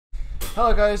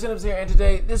Hello guys, JonahPlayss here, and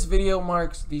today this video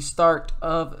marks the start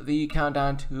of the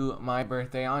countdown to my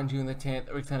birthday on June the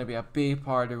 10th. It's going to be a big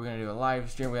party. We're going to do a live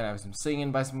stream. We're going to have some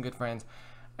singing by some good friends.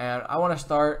 And I want to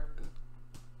start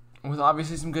with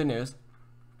obviously some good news.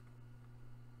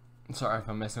 I'm sorry if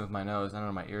I'm messing with my nose. I don't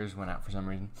know, my ears went out for some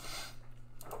reason.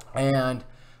 And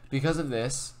because of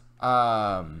this, you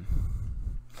know,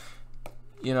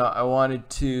 I wanted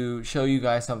to show you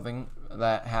guys something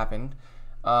that happened.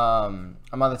 I'm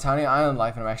on the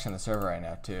TinyIslandLife, and I'm actually on the server right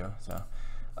now too. So,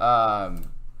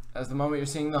 as the moment you're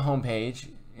seeing the homepage,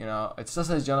 you know, it still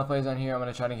says JonahPlayss on here. I'm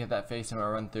gonna try to get that face. I'm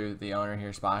gonna run through the owner here,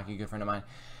 Spocky, good friend of mine.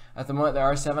 At the moment, there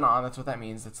are 7 on. That's what that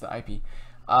means. That's the IP. If you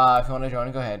want to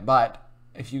join, go ahead. But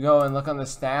if you go and look on the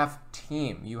staff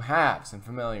team, you have some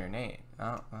familiar names.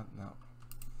 No.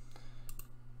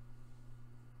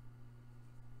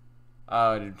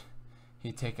 Oh, did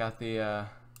he take out the?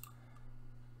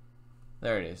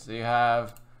 There it is. So you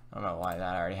have, I don't know why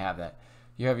that, I already have that.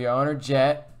 You have your owner,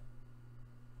 Jet,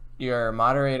 your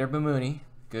moderator, Bamooni,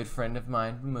 good friend of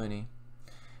mine, Bamooni,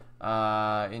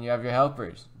 and you have your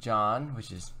helpers, John,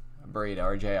 which is Burrito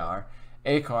or JR,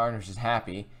 Acorn, which is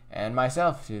Happy, and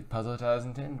myself, Puzzle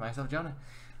 2010, myself, Jonah.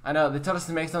 I know, they told us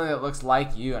to make something that looks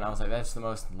like you, and I was like, that's the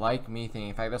most like me thing.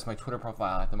 In fact, that's my Twitter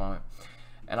profile at the moment.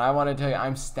 And I want to tell you,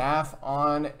 I'm staff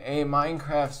on a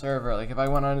Minecraft server. Like, if I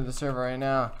went onto the server right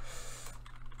now,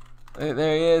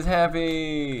 there he is,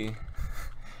 Happy.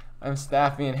 I'm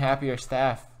staff being Happy or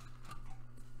staff.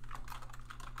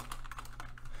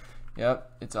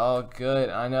 Yep, it's all good.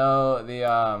 I know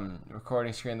the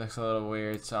recording screen looks a little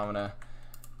weird, so I'm gonna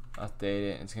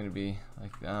update it. It's gonna be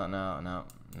like, oh, no,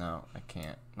 I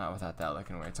can't. Not without that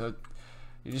looking weird. So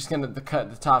you're just gonna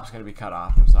the top's gonna be cut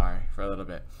off. I'm sorry for a little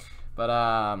bit, but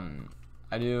I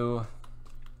do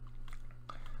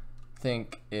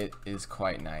think it is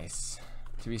quite nice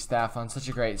to be staff on such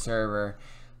a great server,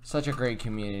 such a great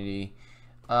community.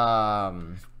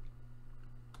 You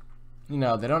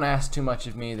know, they don't ask too much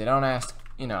of me. They don't ask,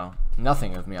 you know,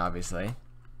 nothing of me, obviously.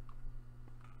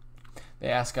 They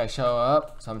ask I show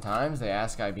up sometimes. They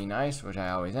ask I be nice, which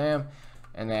I always am.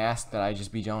 And they ask that I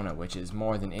just be Jonah, which is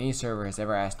more than any server has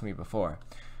ever asked me before.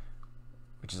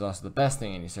 Which is also the best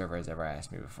thing any server has ever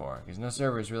asked me before. Because no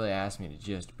server has really asked me to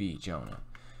just be Jonah.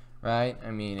 Right? I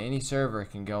mean, any server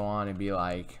can go on and be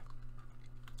like,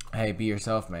 hey, be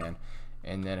yourself, man.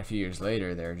 And then a few years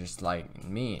later, they're just like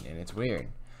mean, and it's weird.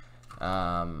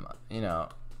 You know,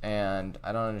 and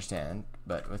I don't understand.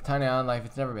 But with TinyIslandLife,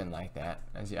 it's never been like that.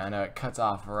 As you, I know it cuts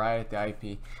off right at the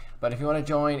IP. But if you want to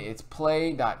join, it's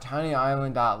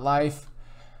play.tinyisland.life.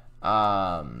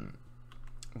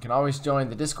 You can always join.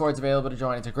 The Discord's available to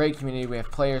join. It's a great community. We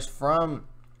have players from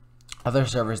other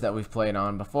servers that we've played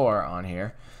on before on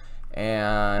here.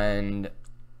 And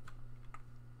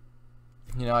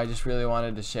you know, I just really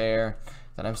wanted to share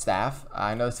that I'm staff.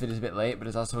 I know this video is a bit late, but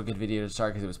it's also a good video to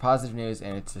start because it was positive news,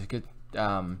 and it's a good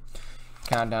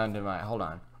countdown to my, hold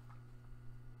on.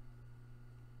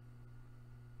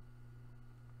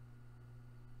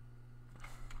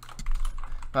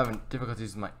 I'm having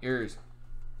difficulties with my ears.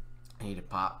 I need to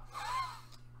pop.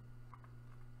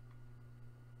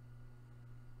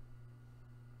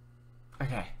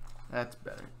 Okay. That's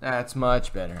better. That's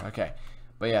much better. Okay.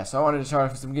 But yeah, so I wanted to start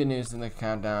off with some good news in the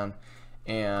countdown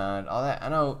and all that. I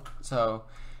know. So,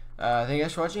 thank you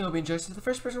guys for watching. Hope you enjoyed. To the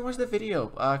first person who watched the video,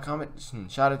 comment,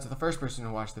 shout out to the first person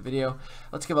who watched the video.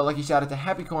 Let's give a lucky shout out to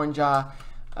Happy Corn Jaw.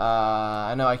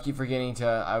 I know I keep forgetting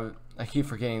to, I keep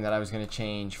forgetting that I was going to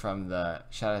change from the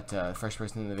shout out to the first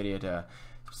person in the video to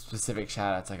specific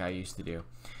shout outs like I used to do.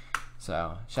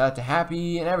 So, shout out to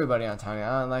Happy and everybody on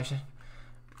TinyIslandLife.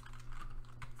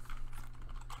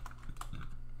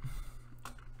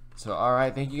 So,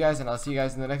 alright, thank you guys, and I'll see you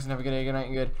guys in the next one. Have a good day, good night,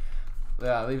 and good.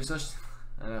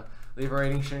 Leave a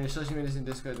rating, share your social media and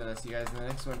Discord, and I'll see you guys in the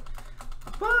next one.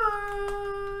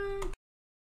 Bye!